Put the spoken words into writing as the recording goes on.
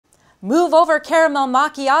Move over caramel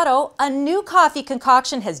macchiato. A new coffee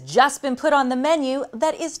concoction has just been put on the menu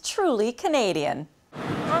that is truly Canadian.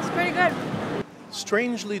 Oh, it's pretty good.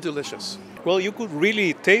 Strangely delicious. Well, you could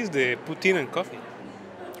really taste the poutine and coffee.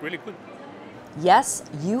 It's really good. Yes,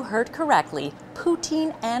 you heard correctly.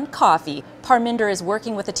 Poutine and coffee. Parminder is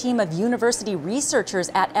working with a team of university researchers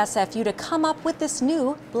at SFU to come up with this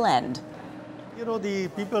new blend. You know, the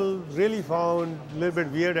people really found a little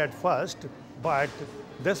bit weird at first, but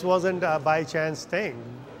this wasn't a by chance thing.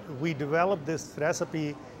 We developed this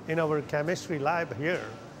recipe in our chemistry lab here,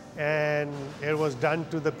 and it was done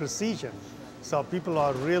to the precision. So people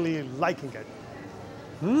are really liking it.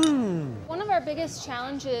 One of our biggest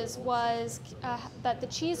challenges was that the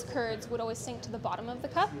cheese curds would always sink to the bottom of the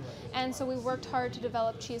cup, and so we worked hard to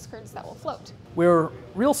develop cheese curds that will float. We're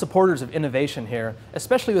real supporters of innovation here,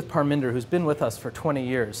 especially with Parminder, who's been with us for 20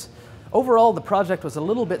 years. Overall, the project was a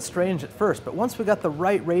little bit strange at first, but once we got the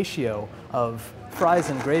right ratio of fries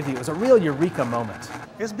and gravy, it was a real eureka moment.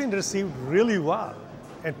 It's been received really well,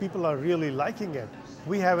 and people are really liking it.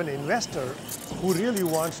 We have an investor who really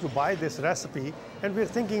wants to buy this recipe, and we're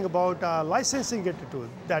thinking about licensing it to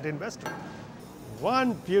that investor.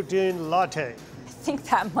 One Poutine Latte. I think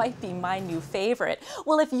that might be my new favorite.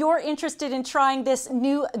 Well, if you're interested in trying this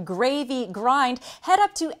new gravy grind, head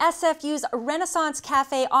up to SFU's Renaissance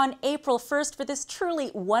Cafe on April 1st for this truly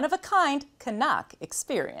one-of-a-kind Canuck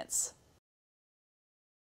experience.